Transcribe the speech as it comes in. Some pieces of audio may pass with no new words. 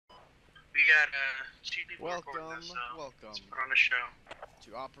We got two people Welcome, recording this, so welcome let's put on a show.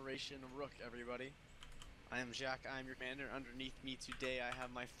 to Operation Rook, everybody. I am Jack, I am your commander. Underneath me today I have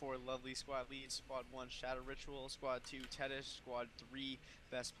my 4 lovely squad leads. Squad 1, Shadow Ritual. Squad 2, Tedish. Squad 3,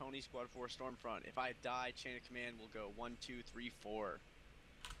 Best Pony. Squad 4, Stormfront. If I die, chain of command will go 1, 2, 3, 4.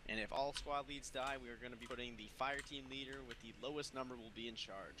 And if all squad leads die, we are going to be putting the fire team leader with the lowest number will be in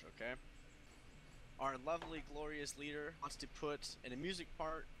charge, okay? Our lovely, glorious leader wants to put an amusement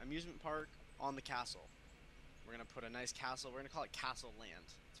park on the castle. We're going to put a nice castle. We're going to call it Castle Land.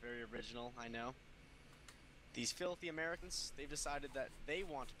 It's very original, I know. These filthy Americans, they've decided that they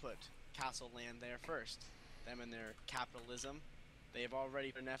want to put Castle Land there first. Them and their capitalism. They have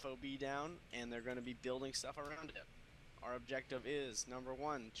already put an FOB down, and they're going to be building stuff around it. Our objective is, number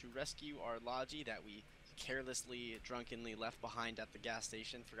 1, to rescue our Logi that we carelessly, drunkenly left behind at the gas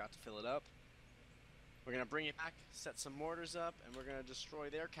station, forgot to fill it up. We're going to bring it back, set some mortars up, and we're going to destroy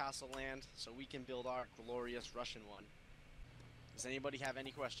their castle land so we can build our glorious Russian one. Does anybody have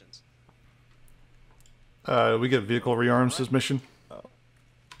any questions? We get vehicle rearms this mission.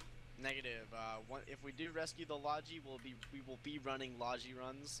 Negative. If we do rescue the Logi, we will be running Logi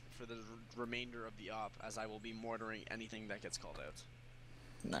runs for the remainder of the op, as I will be mortaring anything that gets called out.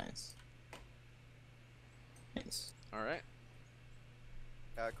 Nice. Nice. Alright.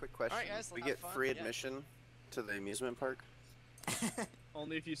 Quick question. All right, guys, we have get fun. free Yeah. admission to the amusement park?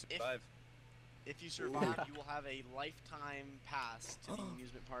 Only if you survive. If you survive, you will have a lifetime pass to the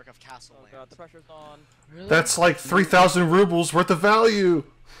amusement park of Castle Land. Oh god, the pressure's on. Really? That's like 3,000 rubles worth of value.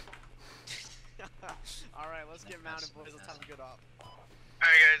 Alright, let's get mounted, boys. Let's have a good op. Alright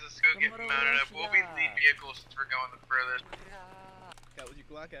guys, let's go get mounted up. We'll be lead vehicles since we're going the furthest. Got with you,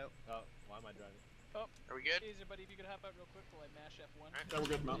 black out. Oh, why am I driving? Oh, are we good? Easy, buddy. If you could hop out real quick while I mash F1. Alright, Yeah,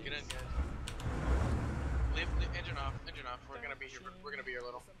 we're good, Mount. get in, guys. Leave the engine off. Engine off. We're gonna be here. We're gonna be here a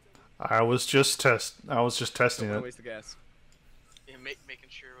little. I was just testing Don't it. wanna waste the gas. Yeah, making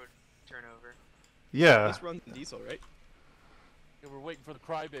sure it would turn over. Yeah. This runs diesel, right? Yeah, we're waiting for the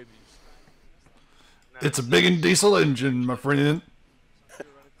crybabies. No, It's a big and diesel engine, my friend.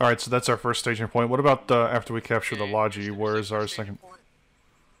 Alright, so that's our first staging point. What about after we capture the Logi? Where's our second?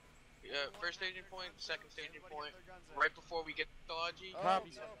 First staging point, second staging point. Right before we get to the Logi.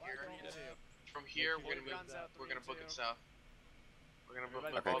 From here, we're gonna book it south. We're gonna book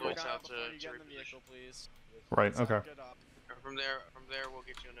Everybody all the way gun south before to you get in the reposition. vehicle, please. Right, Let's have a okay. good op. And from there, we'll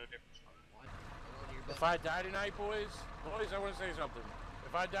get you a no different spot. If I die tonight, boys, I want to say something.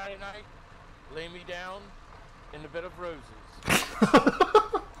 If I die tonight, lay me down in the bed of roses.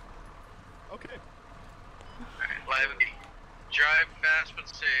 Okay. Alright, lively. Drive fast but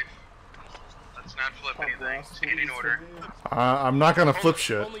safe. Let's not flip anything. Standing order. I'm not gonna flip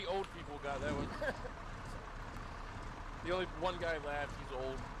shit. Only old people got that one. The only one guy laughed, he's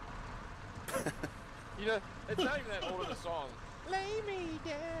old. You know, it's not even that old of a song. Lay me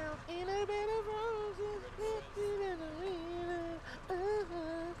down in a bed of roses.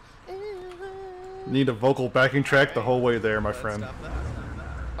 Need a vocal backing track the whole way there, my friend. Stop that.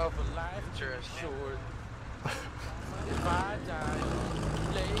 Of a life just short. If I die,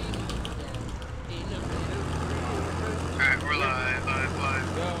 lay me down in a bed of roses. Alright, we're live.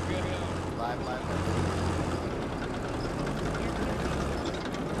 Go. Live.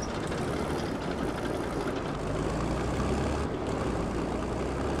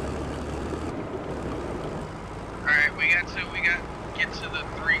 Alright, we got get to the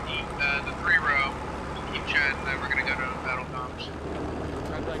 3 row. Keep chatting, then we're gonna go to battle comms.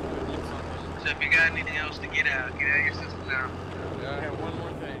 I'd like to do something. So if you got anything else to get out your system now. I have one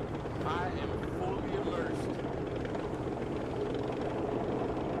more thing. I am fully immersed.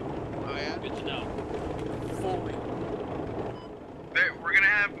 Oh yeah? Good to know. Fully. We're gonna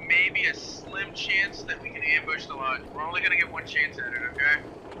have maybe a slim chance that we can ambush the Lodge. We're only gonna get one chance at it, okay?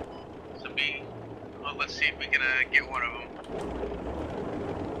 So let's see if we can get one of them.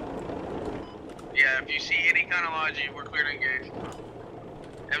 Yeah, if you see any kind of Logi, we're clear to engage.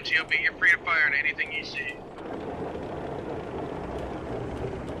 MTLB, you're free to fire on anything you see.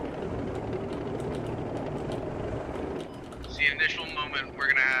 It's the initial moment we're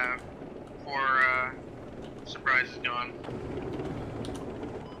gonna have before surprise is gone.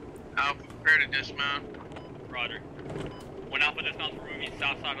 Alpha, prepare to dismount. Roger. When Alpha dismounts, we're moving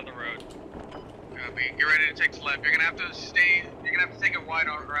south side of the road. Copy. Get ready to take the left. You're gonna have to take it wide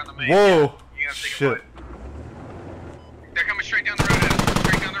around the main. Whoa! You gotta take it Shit. wide. They're coming straight down the road,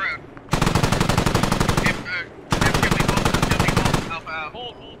 straight down the road. Alpha out.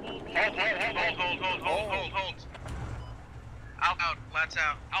 Hold. Hold. Alpha out, lats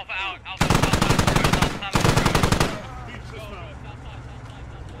out. Alpha out. South side of the road.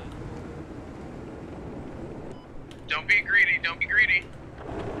 Don't be greedy. Don't be greedy.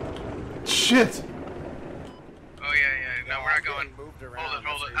 Shit! Oh yeah. No, we're not going. Moved around.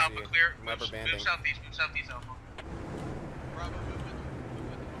 Hold it. Alpha clear. Rubber Move banding. southeast. Move southeast, Alpha. Bravo,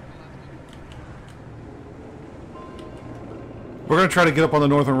 We're gonna try to get up on the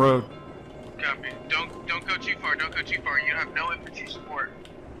northern road. Copy. Don't go too far. Don't go too far. You have no infantry support.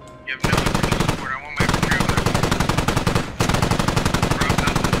 You have no infantry support. I want my infantry over there. Bro,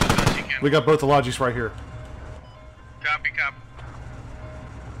 Alpha, as best you can. We got both the lodges right here. Copy.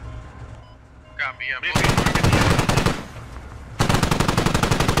 Copy. Yeah.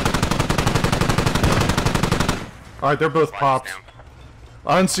 All right, they're both popped.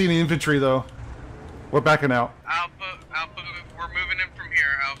 I didn't see any infantry though. We're backing out. Alpha, we're moving in from here.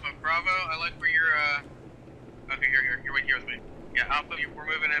 Alpha, Bravo, I like where you're, okay, you're right here with me. Yeah, Alpha, we're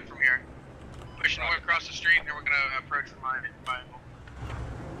moving in from here. Pushing north across the street, and then we're gonna approach from mine.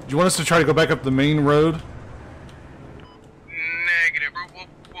 Do you want us to try to go back up the main road? Negative.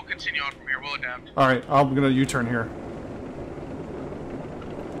 We'll continue on from here. We'll adapt. All right, I'm gonna U-turn here.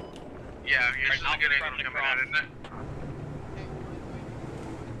 Yeah, this is a good angle coming at it, isn't it?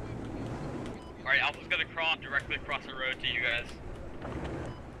 Alright, Alpha's gonna cross directly across the road to you guys.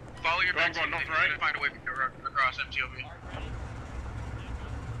 Follow your Go on, backs. go on, north, We're right? gonna find a way across MTLB.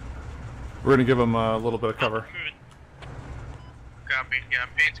 We're gonna give them a little bit of cover. Moving. Copy. Yeah,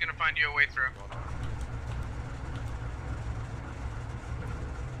 Payne's gonna find you a way through.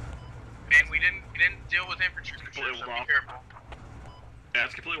 And we didn't deal with infantry, so be careful. Yeah,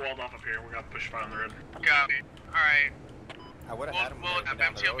 it's completely walled off up here. We're gonna push fire on the road. Copy. Alright, I would have had him Well, moving at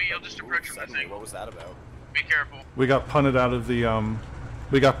down the road, MTLB, you'll but just he approach moved from this suddenly. angle. What was that about? be careful. We got punted out of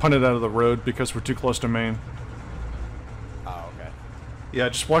the road because we're too close to main. Oh, okay. Yeah,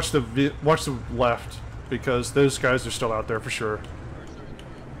 just watch the left because those guys are still out there for sure.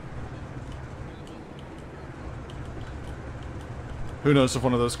 Who knows if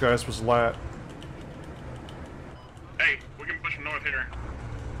one of those guys was lat. Hey, we can push from north here.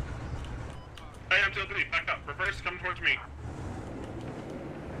 Hey, MTLB, back up. Reverse, come towards me.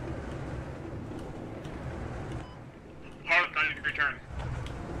 Hard 90-degree turn.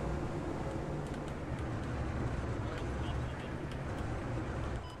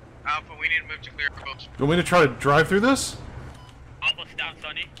 Alpha, we need to move to clear boats. You want me to try to drive through this? Alpha's down,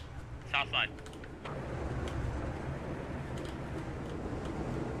 Sunny. South side.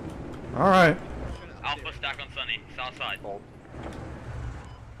 Alright. Alpha stack on Sunny. South side.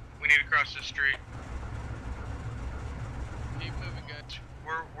 We need to cross this street. Keep moving, guys.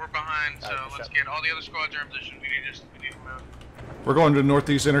 We're behind, so let's get all the other squads are in position. We need to move. We're going to the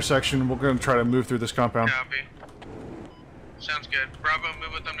northeast intersection. We're going to try to move through this compound. Copy. Sounds good. Bravo,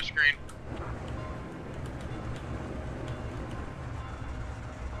 move with them to screen.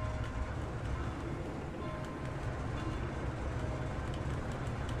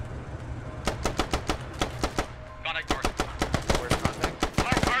 Contact north. Where's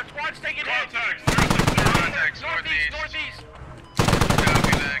contact? Our squad's taking hit. Contacts northeast. Northeast.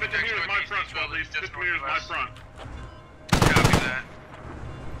 Copy that. 50 Contacts meters, my northeast. front, East squad buildings, leads. just 50 meters, my northwest. front. Copy that.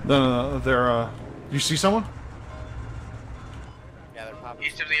 No, they're, you see someone? Yeah, they're popping.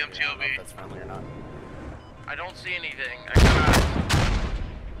 East of the I don't know MTLB. if that's friendly or not. I don't see anything. I cannot.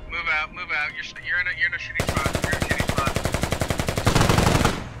 Move out. Move out. You're in a shooting spot. You're in a shooting spot.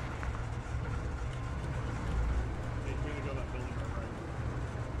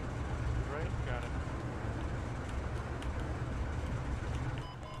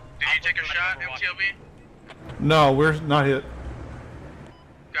 Did you take a shot, MTLB? No, we're not hit.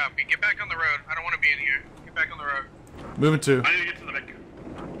 Copy. Get back on the road. I don't want to be in here. Get back on the road. Moving to. I need to get to the medic.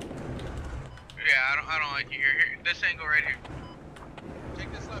 Yeah, I don't like you here. This angle right here.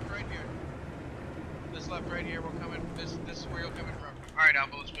 Take this left right here. This left right here. We're coming. This is where you're coming from. All right,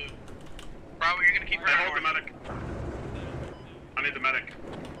 Alpha. Let's move. Bravo, you're gonna keep Hey, running hold the north. medic. I need the medic.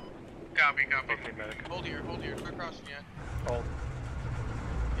 Copy. Copy. Okay, medic. Hold here. Hold here. Not crossing yet. Hold.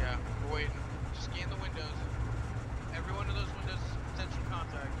 Yeah, we're waiting. Just scan the windows. Every one of those windows is potential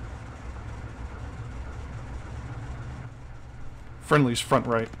contact. Friendly's front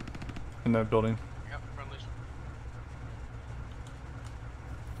right in that building. Yep, friendlies.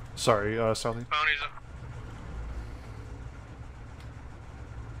 Sorry, Southie. Ponies up.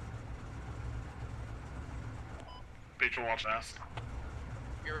 Beach will watch fast.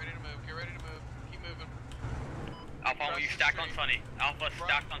 Get ready to move. Get ready to move. Keep moving. Alpha, will you stack on Sunny? Alpha,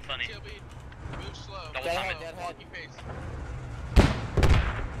 stacked on Sunny. TLB, move slow. Double Slow, summit. walkie pace.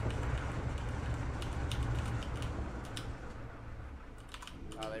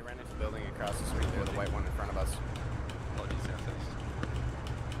 They ran into the building across the street there, the white one in front of us.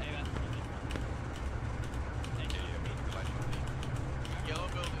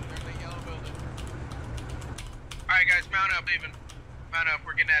 up, even. Mount up,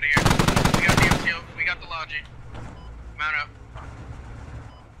 we're getting out of here. We got the MTL, we got the Logi. Mount up.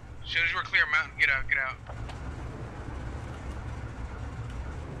 As soon as we're clear, mount, get out, get out.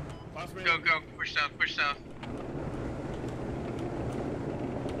 Go, go, push south, push south.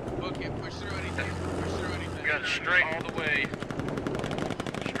 Okay, push through anything. Push through anything. We got straight all the way.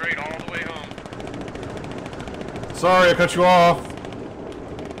 Straight all the way home. Sorry, I cut you off.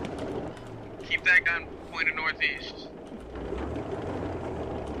 Keep that gun pointed northeast.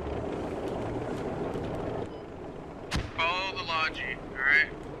 Follow the Logi, alright?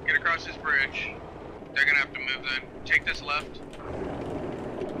 Get across this bridge. They're gonna have to move then. Take this left.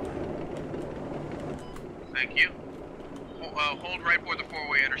 Thank you. Hold right for the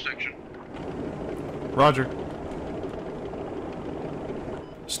four-way intersection. Roger.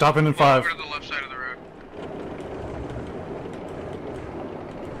 Stopping in 5. Over to the left side of the road.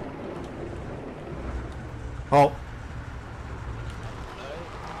 Halt.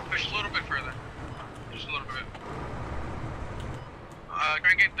 Push a little bit further. Just a little bit.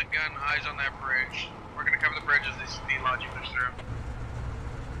 Try and get the gun eyes on that bridge. We're gonna cover the bridge as the Logi push through.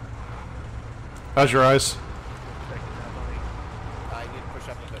 How's your eyes? I need to push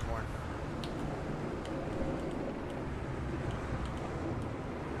up a bit more.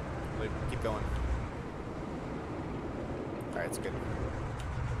 Wait, keep going. Alright, it's good.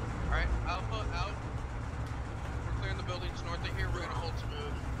 Alright, Alpha out. We're clearing the buildings north of here. We're gonna hold to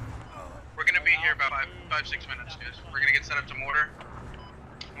move. We're gonna be here about 5-6 minutes, guys. We're gonna get set up to mortar.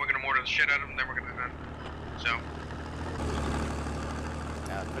 We're gonna mortar the shit out of them, then we're gonna done. So.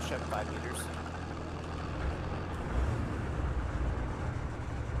 Push up 5 meters.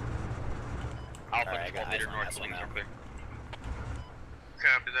 Alpha, Alright, I got 12 meter eyes on north, that wings one are clear.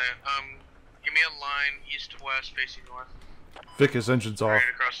 Copy that. Give me a line east to west facing north. Vic, his engine's off. Right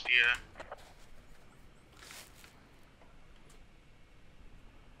across the,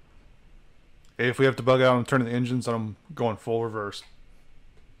 Hey, if we have to bug out and turn the engines, I'm going full reverse.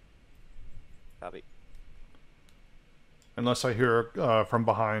 Copy. Unless I hear from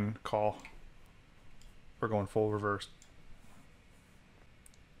behind call. We're going full reverse.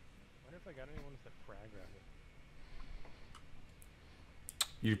 I wonder if I got anyone with a frag rocket.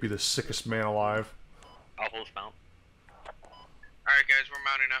 You'd be the sickest man alive. Alpha, let's mount. Alright guys, we're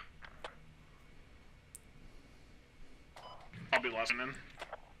mounting up. I'll be listening.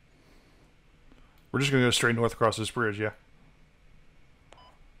 We're just gonna go straight north across this bridge, yeah.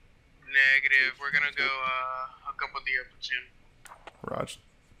 Negative. We're gonna go hook up with the airport soon. Roger.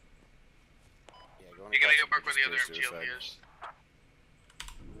 Yeah, going You're gonna across go mark the where the other bridge MTLB suicide. is.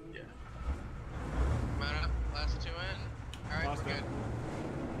 Yeah. Mount up. Last two in. Alright, Last we're in. good.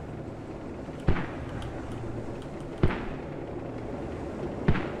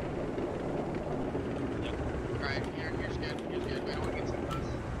 Alright, here's good. Here's good. We don't want to get too close.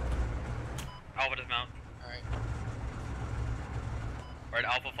 Alpha, does mount. Alright. Alright,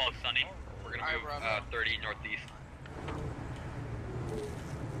 Alpha, follow Sunny. We're gonna Alright, move Bravo. 30 northeast.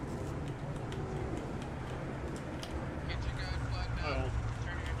 Get your gun flagged Oh. out.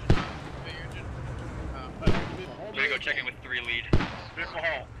 Turn your engine off. Put your engine. I'm gonna go check in with 3 lead. Vehicle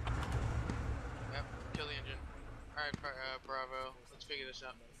halt. Yep, kill the engine. Alright, Bravo. Let's figure this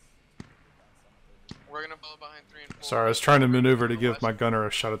out. We're gonna follow behind 3 and 4. Sorry, I was trying to maneuver to give my gunner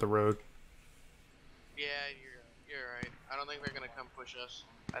a shot at the road. Yeah, you're right. I don't think they're gonna come push us.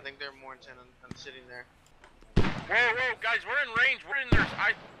 I think they're more intent on sitting there. Whoa, guys, we're in range. We're in their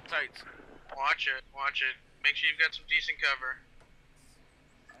eyesights. Watch it, watch it. Make sure you've got some decent cover.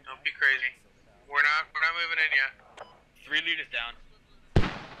 Don't be crazy. We're not moving in yet. 3 lead is down.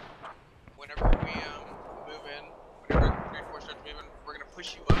 Whenever we move in, whenever 3 and 4 starts moving, we're gonna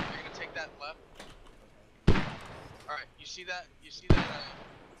push you up. You're gonna take that left. All right, you see that?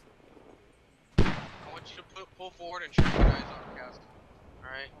 I want you to pull forward and try to get eyes on the gas. All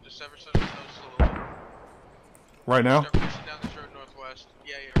right, just ever so slowly. Right now? Start pushing down this road northwest.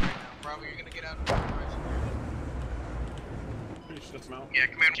 Yeah, right now. Bravo, you're gonna get out of the right. Finish this mount. Yeah,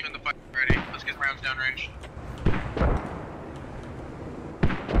 command team in the fight ready. Let's get rounds downrange.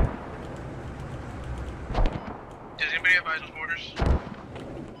 Does anybody have eyes on mortars?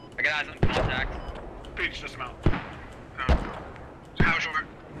 I got eyes on contact. Finish this mount. No. How short?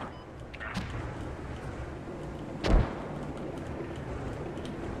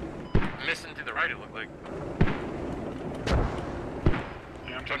 Missing to the right, it looked like.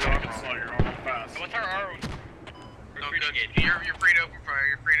 Yeah, I'm talking about slow. You're almost fast. So what's our R? We're No, free to good. engage. You're free to open fire.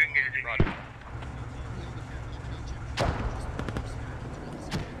 You're free to engage. Roger.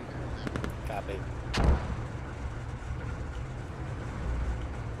 Copy.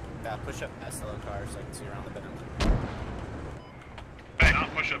 Push up past the low car so I can see around the bend.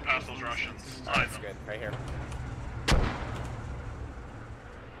 ship past those Russians. That's good. Right here.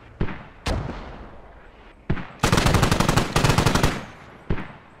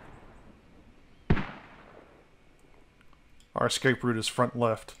 Our escape route is front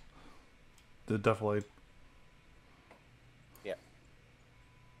left. The defilade. Yep.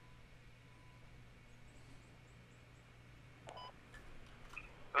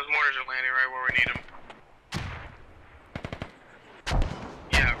 Those mortars are landing right where we need them.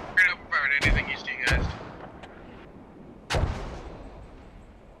 Yeah, we're gonna open fire at anything east of you guys.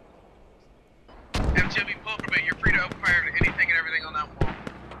 MTLB, pull up a bit. You're free to open fire at anything and everything on that wall.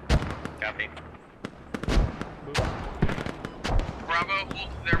 Copy. Bravo, hold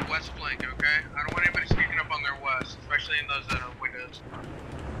their west flank, okay? I don't want anybody sneaking up on their west, especially in those windows.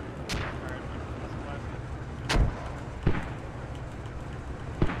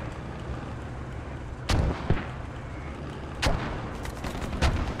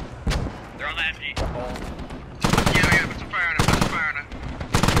 They're on the MG. Yeah, put some fire on it, put some fire on it.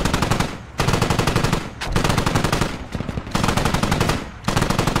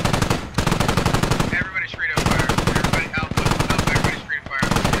 Everybody's free to open fire. Everybody, Alpha, everybody's free to fire on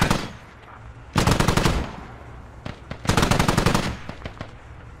these guys.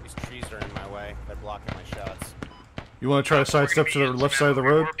 These trees are in my way. They're blocking my shots. You want to try to sidestep to the left side of the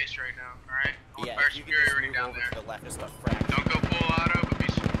road? Right now, alright? I want Yeah, fire if you can superior just already move down over there. to the left and stuff fracked. Don't go full auto,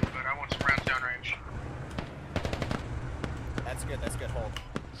 but I want some rounds downrange. That's good. That's good. Hold.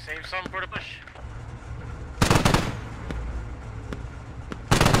 Save some for the push.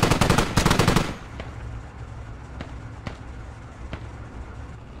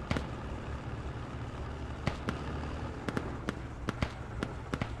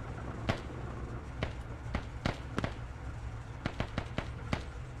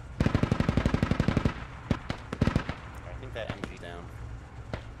 I think that MG down.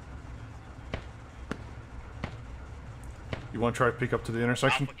 You want to try to peek up to the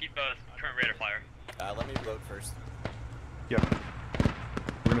intersection? Alpha, keep current rate of fire. Let me load first. Yep.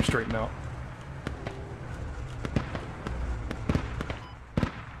 We're gonna straighten out.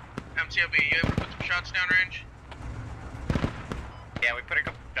 MTLB, you able to put some shots downrange? Yeah, we put a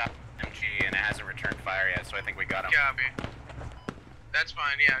couple shots MG and it hasn't returned fire yet, so I think we got him. Copy. That's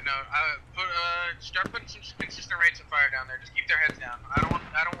fine, yeah, no, start putting some consistent rates of fire down there. Just keep their heads down. I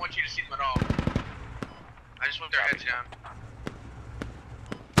don't want you to see them at all. I just want their heads down.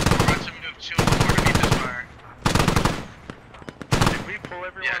 We're about to move 2 and 4 to meet this fire. Did we pull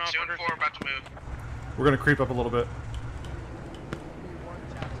everyone Yeah, off 2 and 4 about to move. We're gonna creep up a little bit.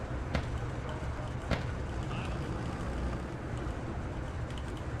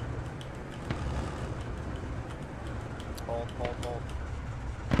 Hold.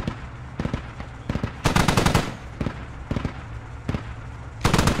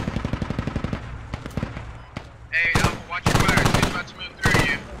 Hey, Alpha, watch your fire. He's about to move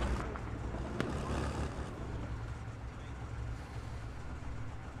through you.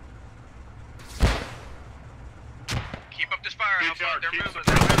 Keep up this fire, Alpha. They're moving.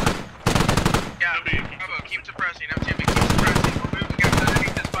 Yeah, Bravo, keep suppressing. MTLB, keep suppressing. We're moving guys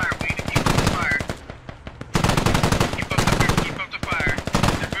underneath this fire. We need to keep up this fire. Keep up the fire.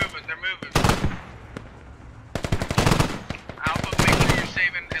 They're moving. Alpha, make sure you're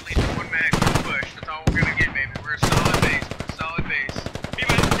saving at least 1 mag for the push. That's all we're gonna get, baby. We're a solid base.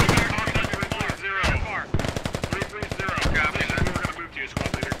 Contact 330. Copy that. We're gonna move to you,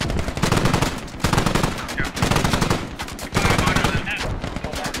 squad leader.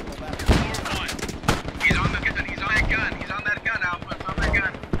 He's on that gun. He's on that gun, Alpha. He's on that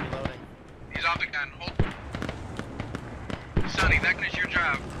gun. Reloading. He's off the gun. Hold. Sonny, that gun is your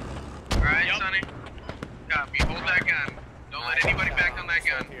job. Alright, Yep. Sonny? Copy. Hold that gun. Don't let anybody back on that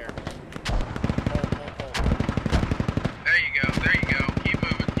gun. Here. Hold. There you go. Keep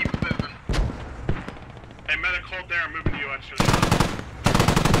moving. Hey, medic, hold there. I'm moving to you extra.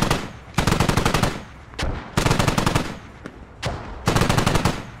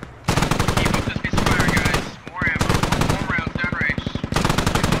 Keep up this piece of fire, guys. More ammo. More rounds downrange.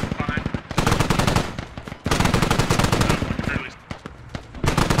 Fine. Reloading.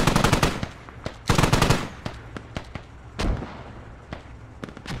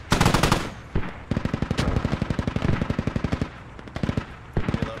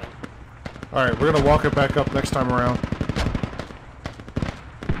 Alright, we're gonna walk it back up next time around.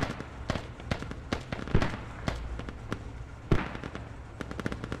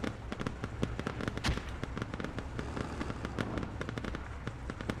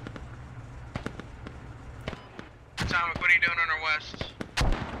 Atomic, what are you doing on our west?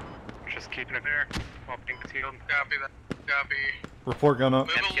 Just keeping it there while being concealed. Copy that. Copy. Report gun up.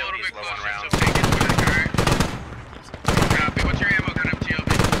 Move a little bit MTLBs low on closer rounds. so they can back, alright? Copy. What's your ammo gun,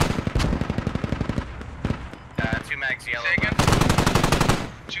 MTLB? 2 mags yellow. Say again?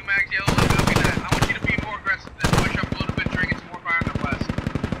 left. 2 mags yellow, copy that. I want you to be more aggressive then. Push up a little bit, try to get some more fire on their west.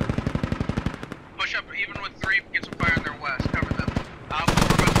 Push up even with 3, get some fire on their west. Cover them. Alpha,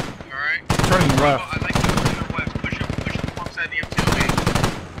 we're about to, alright? Turning Bravo, left. I'd like to move to their west. Push them alongside the MTLB.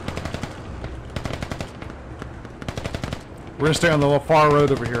 We're gonna stay on the far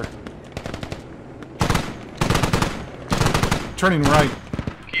road over here. Turning right.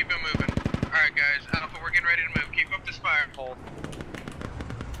 Keep it moving. Alright guys, Alpha, we're getting ready to move. Keep up this fire. Hold.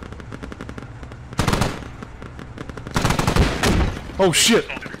 Oh shit!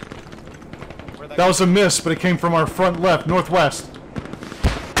 That was a miss, but it came from our front left, northwest.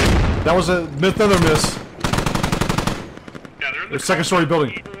 That was another miss. Yeah, they're in The the second story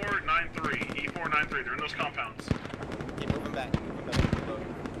building. E493. E493. They're in those compounds. Keep moving back.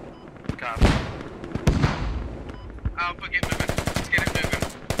 Copy. Alpha, get moving. Let's get it moving.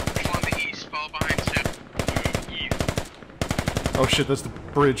 Push along the east, follow behind Stu. Move east. Oh shit, that's the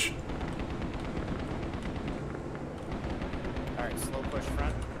bridge. Alright, slow push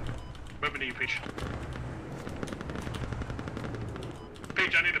front. Moving to you, Peach.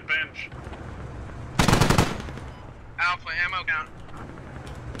 Peach, I need a bench. Alpha, ammo count.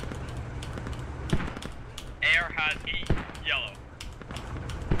 Air has E, yellow.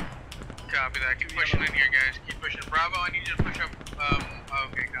 Copy that. Keep pushing in here, guys. Keep pushing. Bravo, I need you to push up.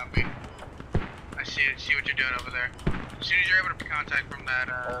 Okay, copy. I see what you're doing over there. As soon as you're able to contact from that,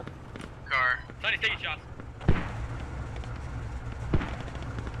 car. Sonny, taking shots.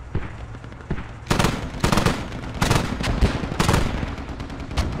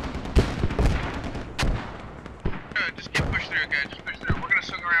 Good, just keep pushing through, guys. Just push through. We're gonna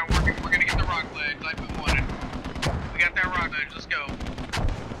swing around. We're gonna get the rock ledge like we wanted. We got that rock ledge. Let's go.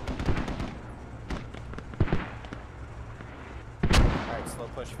 Alright, slow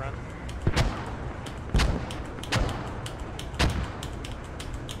push front.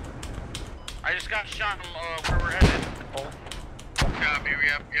 I just got shot where we're headed. Copy.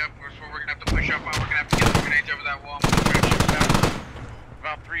 Yep. That's where we're gonna have to push up on. We're gonna have to get the grenades over that wall.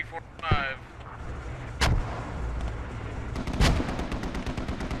 About 3, 4, 5.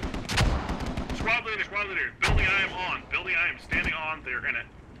 Squad leader. Building I am on. Building I am standing on. They're in it.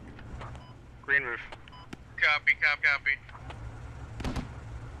 Green roof. Copy. Copy.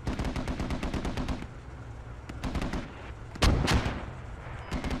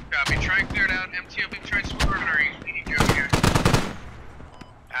 Try and clear it out. MTLB, try and swing around our east. We need you over here.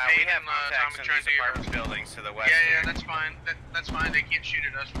 We have Tom, contacts in trying these to do apartment buildings to the west. Yeah, that's fine. That's fine. They can't shoot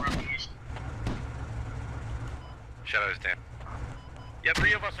at us. We're up east. Shadows down. Yeah,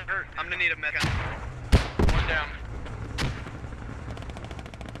 3 of us are hurt. I'm gonna need a med. 1 down.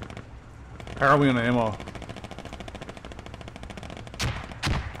 How are we on ammo?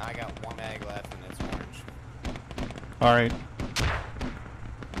 I got 1 mag left and it's orange. Alright.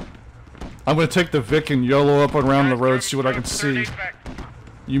 I'm gonna take the Vic and YOLO up around the road, see what I can see.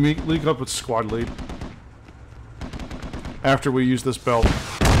 You link up with squad lead. After we use this belt.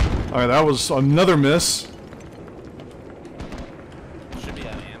 Alright, that was another miss. Should be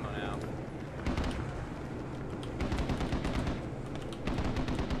out of ammo now.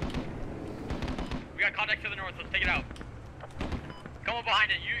 We got contact to the north, let's take it out. Come on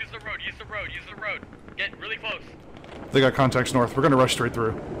behind it, use the road. Get really close. They got contacts north. We're gonna rush straight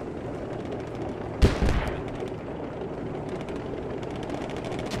through.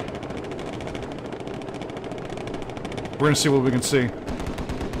 We're gonna see what we can see.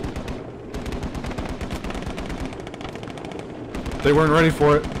 They weren't ready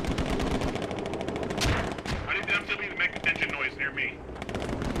for it. I need the MTLB to make engine noise near me.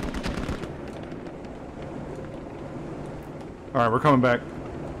 Alright, we're coming back.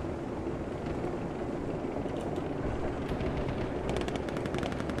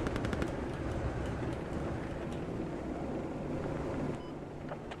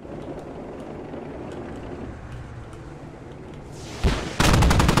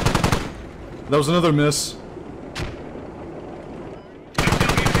 That was another miss.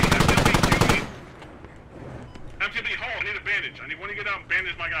 MTLB, hold, I need a bandage. I need one to get out and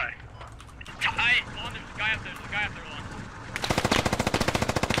bandage my guy. Hey, there's a guy up there, one.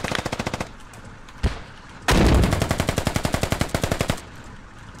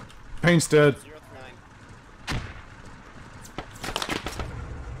 Payne's dead. 0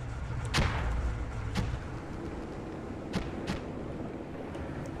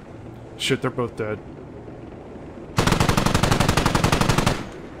 Shit, they're both dead.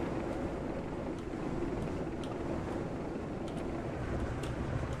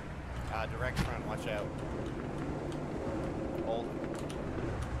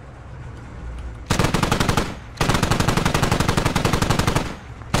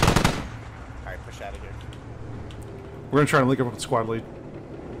 We're gonna try and link up with the squad lead.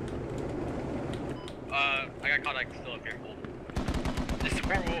 I got contact still up here. Hold. Just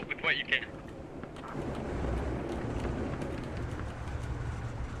support with what you can.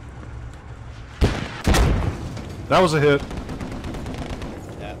 That was a hit.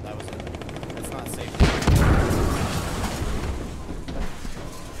 Yeah, that was it. That's not safe.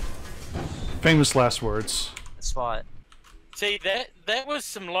 Famous last words. Spot. See, that was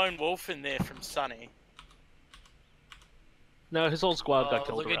some lone wolf in there from Sunny. No, his whole squad got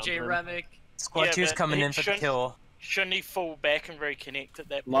killed. Look at J around him. Remick. Squad Yeah, 2's but coming he in for the shouldn't- kill. Shouldn't he fall back and reconnect at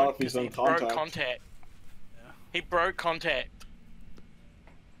that Not point? if he's 'Cause he on broke contact. contact. He broke contact.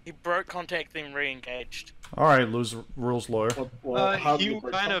 He broke contact, then re-engaged. Alright, lose rules lawyer. Well, how do He you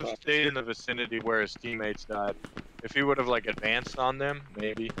break kind of contact? stayed in the vicinity where his teammates died. If he would have like advanced on them,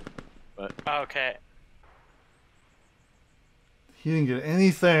 maybe. But Okay. He didn't get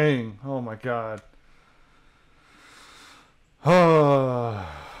anything. Oh my god.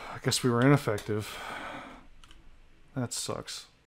 I guess we were ineffective. That sucks.